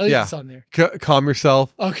 good. At least it's on there. Calm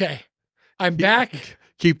yourself. Okay. I'm back.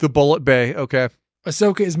 Keep the bull at bay. Okay.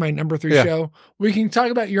 Ahsoka is my number 3 show. We can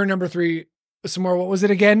talk about your number 3 some more. What was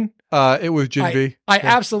it again? It was Gen V. I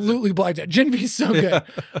absolutely blacked out. Gen V is so good.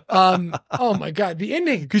 Oh my God. The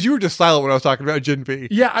ending. Because you were just silent when I was talking about Gen V.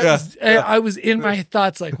 Yeah. I was in my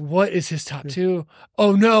thoughts like, what is his top 2?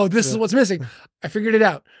 Oh no, this is what's missing. I figured it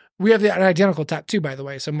out. We have an identical top 2, by the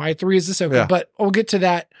way. So my 3 is Ahsoka, but we'll get to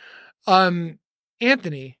that.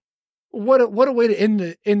 Anthony, what a way to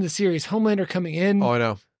end the series. Homelander coming in. Oh, I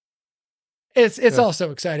know. It's all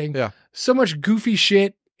so exciting. Yeah. So much goofy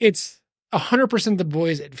shit. It's 100% The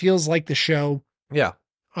Boys. It feels like the show. Yeah.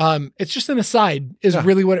 It's just an aside is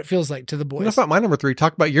really what it feels like to the boys. That's not my number 3.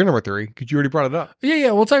 Talk about your number 3 because you already brought it up.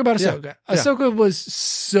 Yeah. We'll talk about Ahsoka. Yeah. Ahsoka was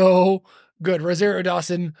so good. Rosario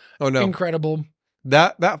Dawson. Oh no. Incredible.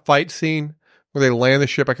 That fight scene where they land the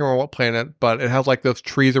ship, I can't remember what planet, but it has like those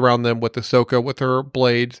trees around them with Ahsoka with her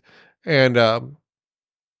blades and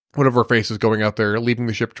one of her faces going out there, leaving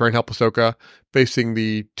the ship to try and help Ahsoka, facing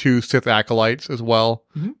the 2 Sith acolytes as well,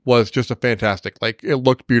 was just a fantastic. Like, it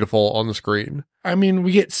looked beautiful on the screen. I mean,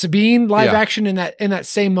 we get Sabine live action in that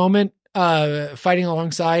same moment, fighting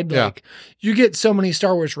alongside. Like, you get so many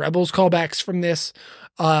Star Wars Rebels callbacks from this,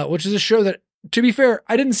 which is a show that, to be fair,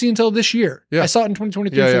 I didn't see until this year. I saw it in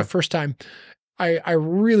 2023 for the first time. I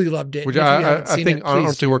really loved it. Which I think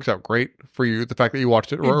honestly works out great for you. The fact that you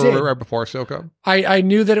watched it right before Ahsoka. I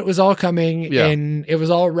knew that it was all coming and it was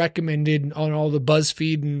all recommended on all the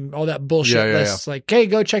BuzzFeed and all that bullshit lists. Like, hey,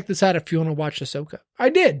 go check this out if you want to watch Ahsoka. I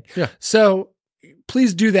did. Yeah. So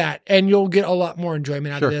please do that. And you'll get a lot more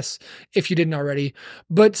enjoyment out of this if you didn't already.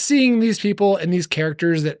 But seeing these people and these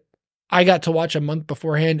characters that I got to watch a month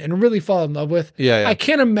beforehand and really fall in love with. I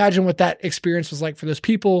can't imagine what that experience was like for those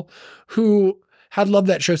people who had loved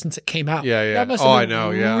that show since it came out. That must have been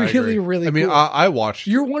really, really cool. I mean, I watched.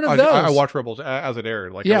 You're one of those. I watched Rebels as it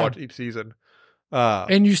aired. Like, I watched each season.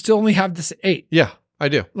 And you still only have this at 8. Yeah, I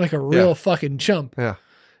do. Like a real fucking chump. Yeah.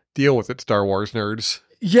 Deal with it, Star Wars nerds.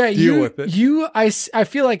 Yeah, Deal with it. I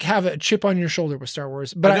feel like have a chip on your shoulder with Star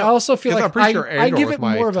Wars, but I also feel like I give it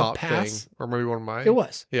more of a pass. Or maybe one of mine. It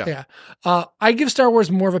was. Yeah. I give Star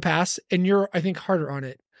Wars more of a pass, and you're, I think, harder on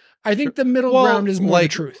it. I think the middle ground is more the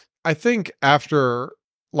truth. I think after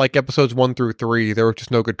like episodes 1 through 3, there was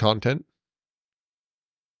just no good content.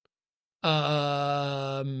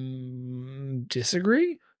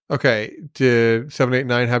 Disagree. Okay. Did 7, 8,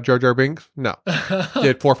 9 have Jar Jar Binks? No.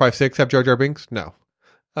 Did 4, 5, 6 have Jar Jar Binks? No.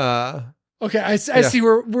 Okay, I see.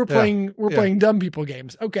 We're playing dumb people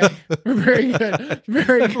games. Okay, very good,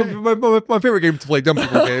 very good. My favorite game to play dumb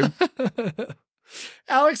people game.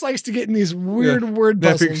 Alex likes to get in these weird word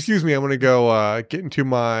puzzles. Excuse me, I'm going to go get into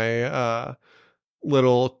my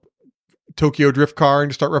little Tokyo drift car and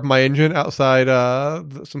just start revving my engine outside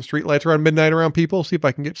some street lights around midnight around people. See if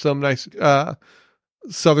I can get some nice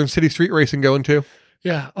Southern City street racing going too.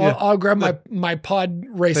 Yeah, I'll grab my pod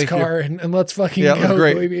race car and let's fucking go,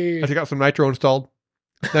 great. baby. I just got some nitro installed.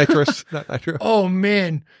 Nitrous, not nitro. Oh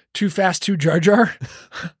man, Too Fast, Too Jar Jar.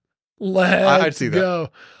 I'd see go.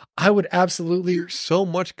 That. I would absolutely. There's so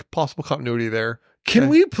much possible continuity there. Can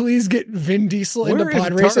we please get Vin Diesel into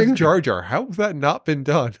pod racing? Jar Jar, how has that not been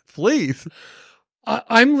done? Please.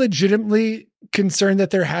 I'm legitimately concerned that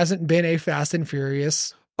there hasn't been a Fast and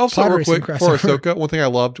Furious. Also, real quick, for Ahsoka, one thing I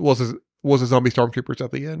loved was the zombie stormtroopers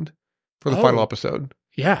at the end for the final episode.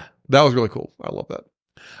 Yeah. That was really cool. I love that.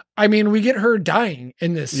 I mean, we get her dying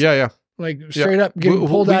in this. Yeah. Like straight up getting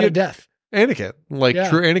pulled out of death. Anakin,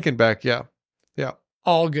 true Anakin back. Yeah.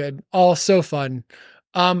 All good. All so fun.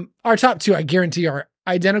 Our top 2, I guarantee, are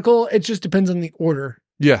identical. It just depends on the order.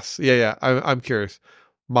 Yes. Yeah. I'm curious.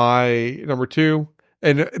 My number 2,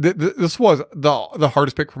 and this was the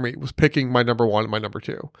hardest pick for me, was picking my number 1 and my number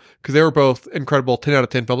 2, because they were both incredible 10 out of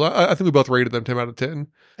 10 films. I think we both rated them 10 out of 10.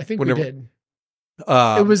 I think we did.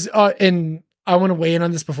 It was, and I want to weigh in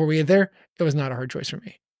on this before we get there. It was not a hard choice for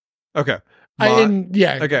me. Okay.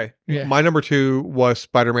 Okay. Yeah. My number 2 was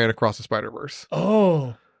Spider-Man Across the Spider-Verse.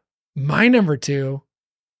 Oh, my number 2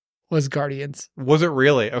 was Guardians. Was it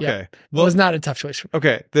really? Okay. Yeah. Well, it was not a tough choice for me.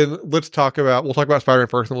 Okay. Then we'll talk about Spider-Man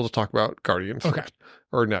first, and we'll just talk about Guardians first,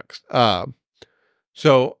 or next.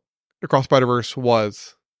 So Across Spider-Verse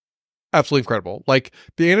was absolutely incredible. Like,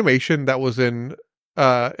 the animation that was in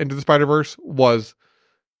Into the Spider-Verse was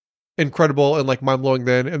incredible and like mind-blowing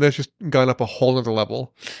then, and that's just gone up a whole nother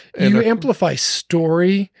level. And you amplify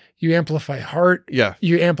story, you amplify heart,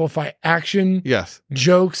 you amplify action,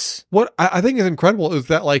 jokes. What I think is incredible is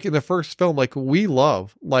that, like, in the first film, like, we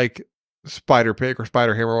love like Spider-Pig or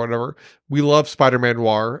Spider-Ham or whatever, we love Spider-Man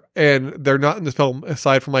Noir, and they're not in this film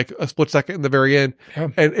aside from like a split second in the very end,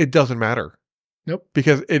 and it doesn't matter. Nope.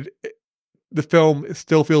 Because the film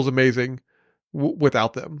still feels amazing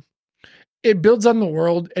without them. It builds on the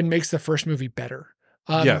world and makes the first movie better.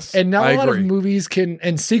 Yes. And not a lot of movies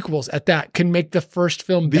and sequels at that can make the first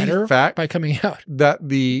film better by coming out. That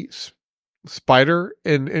the spider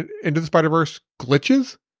in Into the Spider-Verse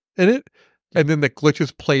glitches in it, and then the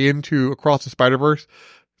glitches play into Across the Spider-Verse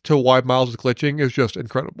to why Miles is glitching is just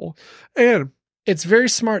incredible. And it's very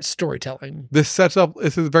smart storytelling. This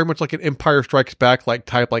is very much like an Empire Strikes Back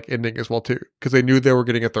type ending as well too, because they knew they were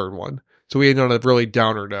getting a third one. So we end on a really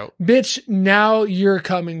downer note. Bitch, now you're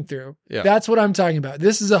coming through. Yeah. That's what I'm talking about.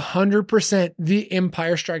 This is 100% The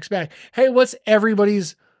Empire Strikes Back. Hey, what's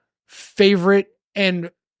everybody's favorite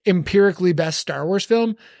and empirically best Star Wars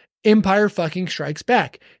film? Empire fucking Strikes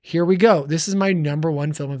Back. Here we go. This is my number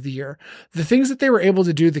one film of the year. The things that they were able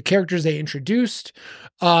to do, the characters they introduced.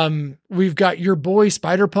 We've got your boy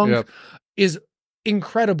Spider-Punk is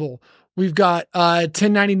incredible. We've got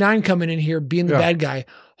 1099 coming in here being the bad guy.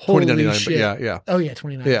 Holy shit. Yeah. Oh yeah,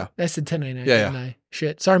 29. Yeah. I said 1099. Yeah.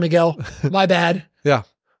 Shit. Sorry, Miguel. My bad. Yeah.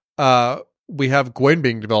 We have Gwen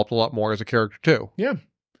being developed a lot more as a character too. Yeah.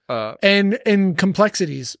 And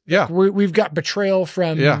complexities. Yeah. We've got betrayal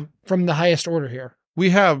from the highest order here. We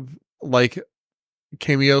have like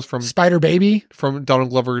cameos from Spider Baby, from Donald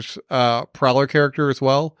Glover's Prowler character as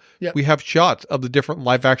well. Yep. We have shots of the different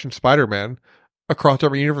live action Spider-Man across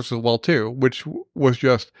different universes as well too, which was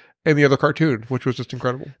just in the other cartoon, which was just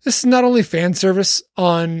incredible. This is not only fan service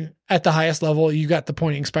at the highest level. You got the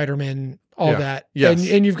pointing Spider-Man, all that. Yes.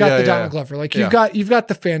 And you've got the Donald Glover. Like you've got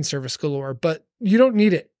the fan service galore, but you don't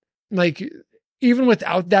need it. Like even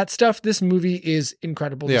without that stuff, this movie is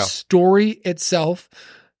incredible. The story itself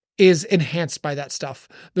is enhanced by that stuff.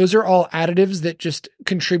 Those are all additives that just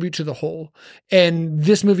contribute to the whole. And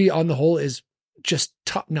this movie on the whole is just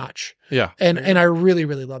top notch. Yeah. And I really,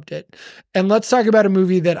 really loved it. And let's talk about a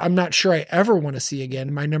movie that I'm not sure I ever want to see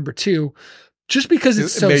again. My number 2, just because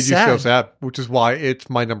it made you so sad, which is why it's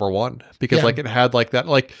my number 1, because like it had like that,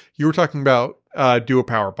 like you were talking about do a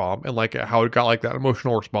power bomb and like how it got like that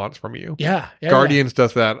emotional response from you. Yeah. Guardians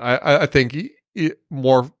does that. I think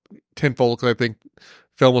more tenfold, because I think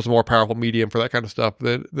film was a more powerful medium for that kind of stuff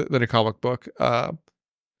than a comic book.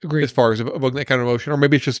 Agreed. As far as evoking that kind of emotion, or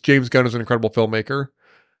maybe it's just James Gunn is an incredible filmmaker.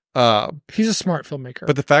 He's a smart filmmaker.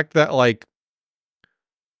 But the fact that like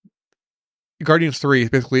Guardians 3 is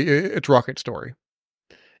basically it's Rocket Story.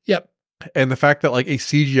 Yep. And the fact that like a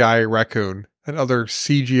CGI raccoon and other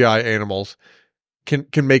CGI animals can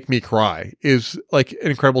make me cry is like an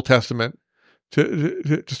incredible testament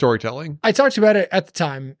to storytelling. I talked about it at the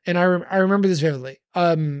time, and I remember this vividly.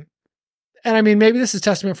 And I mean, maybe this is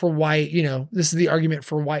testament for why, this is the argument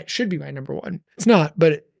for why it should be my number 1. It's not,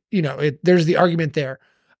 but there's the argument there.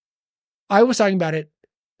 I was talking about it.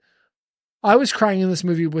 I was crying in this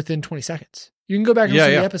movie within 20 seconds. You can go back and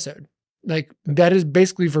see the episode. Like that is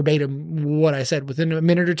basically verbatim what I said. Within a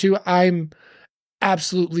minute or two, I'm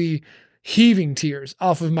absolutely heaving tears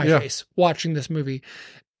off of my face watching this movie,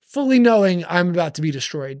 fully knowing I'm about to be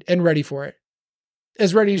destroyed and ready for it.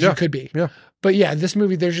 As ready as you could be. Yeah. But this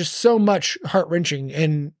movie, there's just so much heart wrenching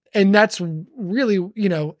and that's really,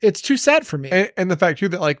 it's too sad for me. And the fact too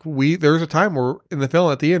that like there was a time where in the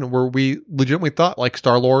film at the end where we legitimately thought like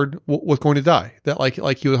Star-Lord was going to die, that like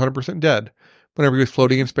he was 100% dead whenever he was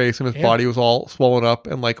floating in space and his body was all swollen up,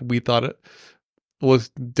 and like we thought it was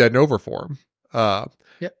dead and over for him.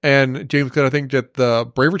 And James Gunn, I think, did the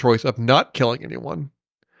braver choice of not killing anyone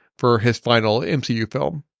for his final MCU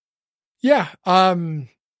film. Yeah.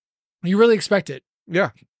 You really expect it. Yeah.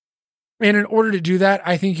 And in order to do that,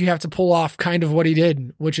 I think you have to pull off kind of what he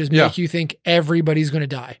did, which is make you think everybody's going to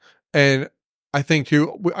die. And I think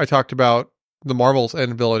too, I talked about the Marvel's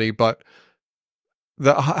ability, but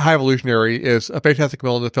the High Evolutionary is a fantastic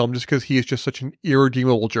villain in the film just because he is just such an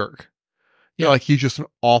irredeemable jerk. Yeah. Like he's just an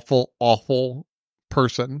awful, awful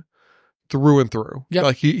person through and through. Yeah.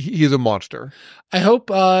 Like he's a monster. I hope,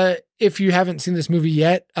 if you haven't seen this movie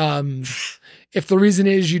yet, if the reason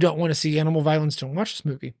is you don't want to see animal violence, don't watch this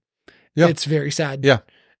movie. Yeah. It's very sad. Yeah.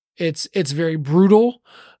 It's very brutal.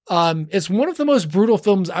 It's one of the most brutal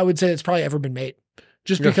films I would say that's probably ever been made,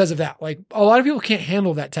 just because of that. Like a lot of people can't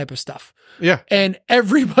handle that type of stuff. Yeah. And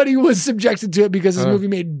everybody was subjected to it because this movie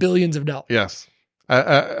made billions of dollars. Yes.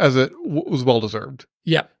 As it was well-deserved.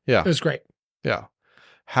 Yeah. Yeah. It was great. Yeah.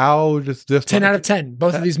 How does this 10 out of 10,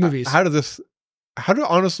 both of these movies.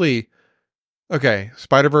 Honestly, okay,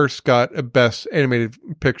 Spider-Verse got a Best Animated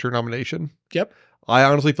Picture nomination. Yep. I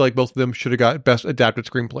honestly feel like both of them should have got Best Adapted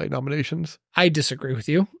Screenplay nominations. I disagree with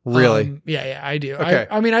you. Really? Yeah, I do. Okay.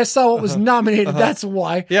 I mean, I saw what was nominated. That's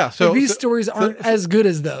why. Yeah. So these stories aren't as good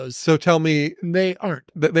as those. So tell me. They aren't.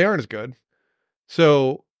 They aren't as good.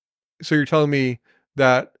 So you're telling me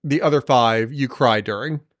that the other 5 you cry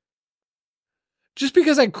during? Just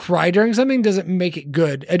because I cry during something doesn't make it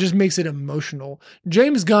good. It just makes it emotional.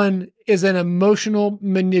 James Gunn is an emotional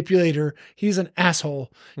manipulator. He's an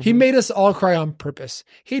asshole. Mm-hmm. He made us all cry on purpose.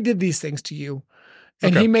 He did these things to you,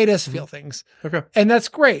 and he made us feel things. Okay. And that's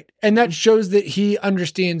great. And that shows that he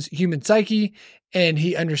understands human psyche and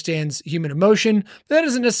he understands human emotion. But that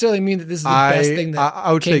doesn't necessarily mean that this is the best thing that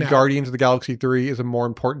I would say came out. Guardians of the Galaxy 3 is a more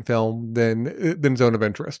important film than Zone of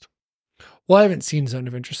Interest. Well, I haven't seen Zone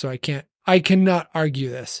of Interest, so I cannot argue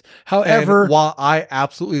this. However, and while I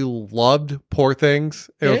absolutely loved Poor Things,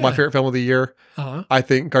 it was my favorite film of the year. I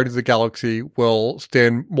think Guardians of the Galaxy will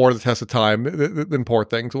stand more the test of time than Poor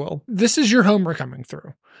Things will. This is your homer coming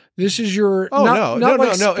through. This is your no.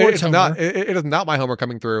 It's not. It is not my homer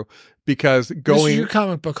coming through because this is your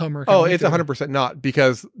comic book homer. It's 100% not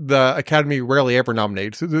because the Academy rarely ever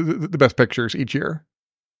nominates the best pictures each year.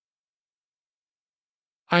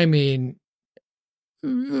 I mean,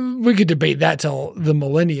 we could debate that till the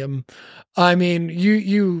millennium. I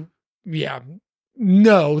mean,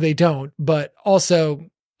 no, they don't. But also,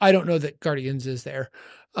 I don't know that Guardians is there.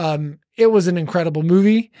 It was an incredible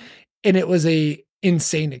movie, and it was a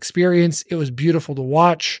insane experience. It was beautiful to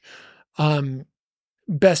watch.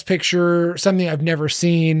 Best picture, something I've never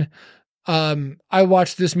seen. I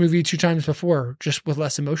watched this movie 2 times before, just with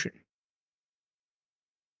less emotion.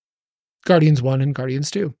 Guardians 1 and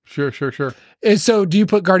Guardians 2. Sure. And so do you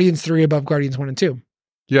put Guardians 3 above Guardians 1 and 2?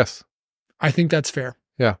 Yes. I think that's fair.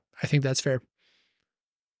 Yeah. I think that's fair.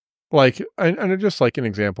 Like, and just like an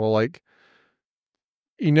example, like,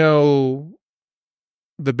 The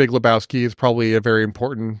Big Lebowski is probably a very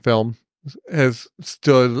important film. Has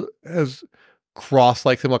crossed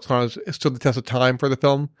like Simon stood the test of time for the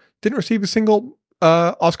film. Didn't receive a single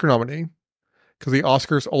Oscar nominee because the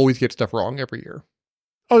Oscars always get stuff wrong every year.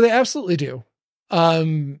 Oh, they absolutely do.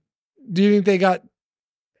 Do you think they got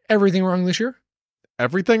everything wrong this year?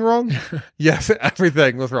 Everything wrong? Yes,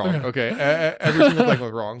 everything was wrong. Okay, every single thing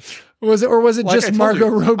was wrong. Was it like just Margot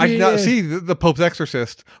Robbie? I did not see the Pope's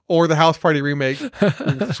Exorcist or the House Party remake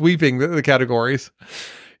sweeping the categories.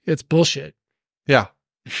 It's bullshit. Yeah,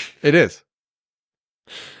 it is.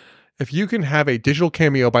 If you can have a digital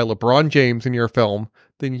cameo by LeBron James in your film,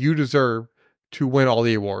 then you deserve to win all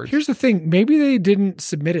the awards. Here's the thing. Maybe they didn't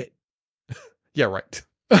submit it. Yeah, right.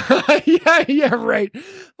 yeah, right.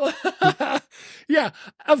 Yeah,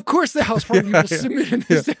 of course the House Party will submit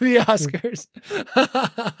this to the Oscars.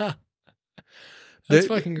 That's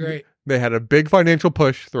fucking great. They had a big financial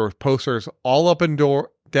push. There were posters all up and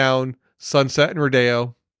down Sunset and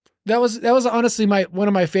Rodeo. That was honestly one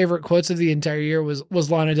of my favorite quotes of the entire year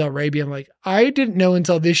was Lana Del Rey being like, I didn't know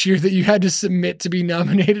until this year that you had to submit to be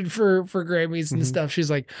nominated for Grammys and stuff.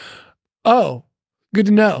 She's like, oh, good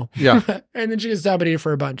to know. Yeah. And then she gets nominated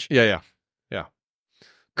for a bunch. Yeah.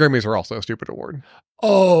 Grammys are also a stupid award.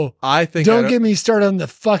 Oh, I think don't get me started on the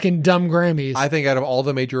fucking dumb Grammys. I think out of all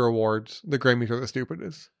the major awards, the Grammys are the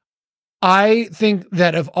stupidest. I think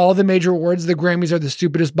that of all the major awards, the Grammys are the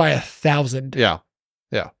stupidest by 1,000. Yeah.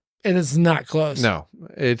 And it's not close. No,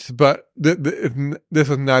 but this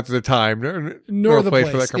is not the time nor the place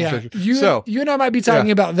for that conversation. Yeah. You and I might be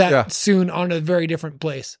talking about that soon on a very different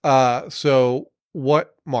place. So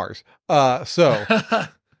what Mars? So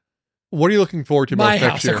what are you looking forward to my most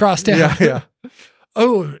house next year? Across town? Yeah.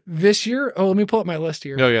 Oh, this year? Oh, let me pull up my list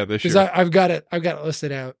here. Oh yeah, this year. Because I've got it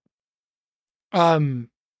listed out.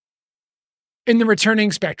 In the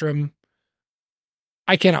returning spectrum,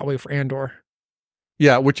 I cannot wait for Andor.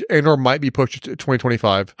 Yeah, which Andor might be pushed to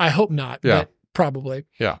 2025. I hope not. Yeah. But probably.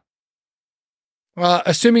 Yeah.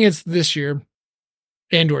 Assuming it's this year,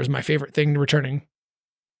 Andor is my favorite thing returning.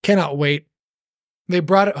 Cannot wait. They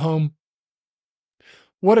brought it home.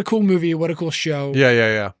 What a cool movie. What a cool show.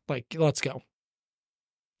 Yeah. Like, let's go.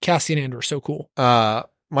 Cassian Andor, so cool. My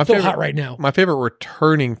so favorite, hot right now. My favorite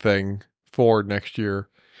returning thing for next year.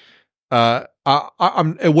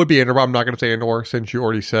 It would be Andor, but I'm not going to say Andor since you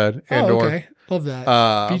already said Andor. Oh, okay. Love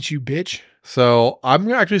that. Beat you, bitch. So I'm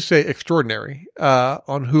going to actually say Extraordinary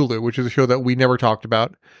on Hulu, which is a show that we never talked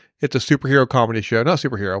about. It's a superhero comedy show. Not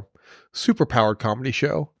superhero. Superpowered comedy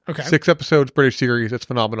show. Okay. 6 episodes, British series. It's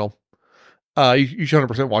phenomenal. You should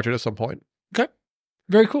 100% watch it at some point. Okay.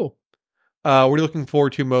 Very cool. What are you looking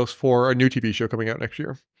forward to most for a new TV show coming out next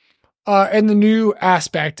year? And the new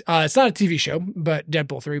aspect, it's not a TV show, but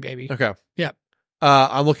Deadpool 3, baby. Okay. Yeah.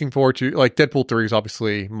 I'm looking forward to, like, Deadpool 3 is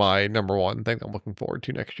obviously my number one thing I'm looking forward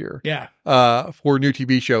to next year. Yeah. For new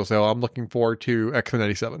TV shows, though, I'm looking forward to X-Men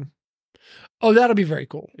 97. Oh, that'll be very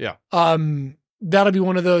cool. Yeah. That'll be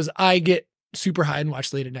one of those I get super high and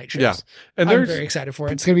watch late at night shows. Yeah. And I'm very excited for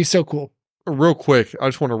it. It's going to be so cool. Real quick, I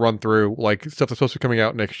just want to run through, like, stuff that's supposed to be coming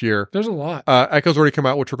out next year. There's a lot. Echo's already come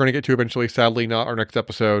out, which we're going to get to eventually. Sadly, not our next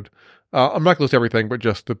episode. I'm not going to list everything, but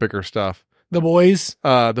just the bigger stuff. The Boys.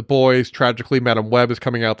 The Boys. Tragically, Madam Web is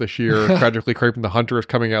coming out this year. Tragically, Kraven the Hunter is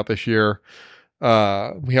coming out this year.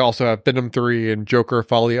 We also have Venom 3 and Joker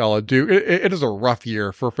Folie à la Deux. It is a rough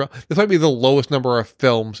year for film. This might be the lowest number of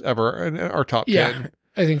films ever in our top 10. Yeah,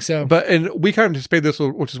 I think so. And we kind of anticipate this,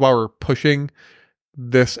 which is why we're pushing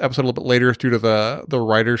this episode a little bit later due to the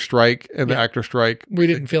writer's strike and the actor strike. We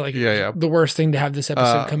didn't feel like it was the worst thing to have this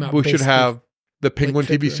episode come out. We should have the Penguin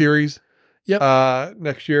TV series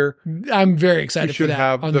next year. I'm very excited for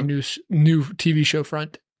that on the new TV show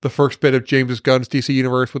front. The first bit of James Gunn's DC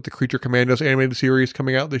Universe with the Creature Commandos animated series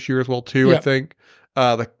coming out this year as well, too, I think.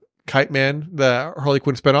 The Kite Man, the Harley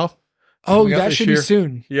Quinn spinoff. Oh, that should be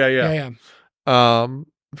soon. Yeah.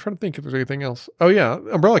 I'm trying to think if there's anything else. Oh, yeah.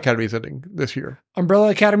 Umbrella Academy is ending this year. Umbrella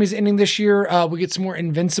Academy is ending this year. We get some more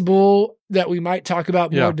Invincible that we might talk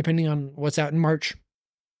about more depending on what's out in March.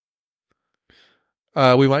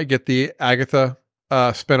 We might get the Agatha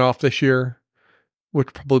spinoff this year, which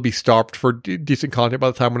will probably be stopped for decent content by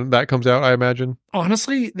the time when that comes out, I imagine.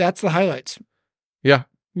 Honestly, that's the highlights. Yeah.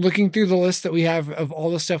 Looking through the list that we have of all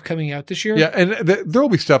the stuff coming out this year. Yeah, and there will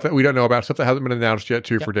be stuff that we don't know about, stuff that hasn't been announced yet,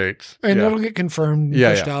 too, for dates. And it'll get confirmed and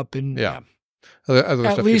pushed up. And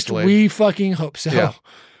at least we fucking hope so. Yeah.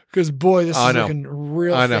 Because, boy, this is looking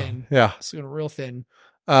real thin. Yeah. It's looking real thin.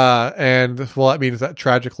 And that means that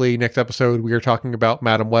tragically, next episode, we are talking about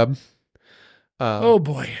Madam Web. Oh,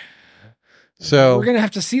 boy. So we're going to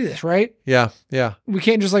have to see this, right? Yeah. We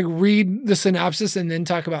can't just read the synopsis and then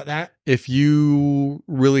talk about that. If you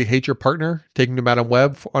really hate your partner, take him to Madam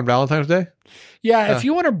Web on Valentine's Day. Yeah. If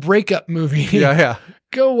you want a breakup movie,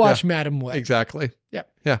 go watch Madam Web. Exactly. Yeah.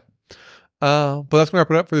 But that's going to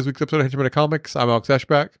wrap it up for this week's episode of Henchmen of Comics. I'm Alex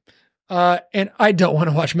Eschbach. And I don't want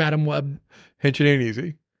to watch Madam Web. Henshin ain't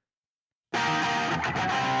easy.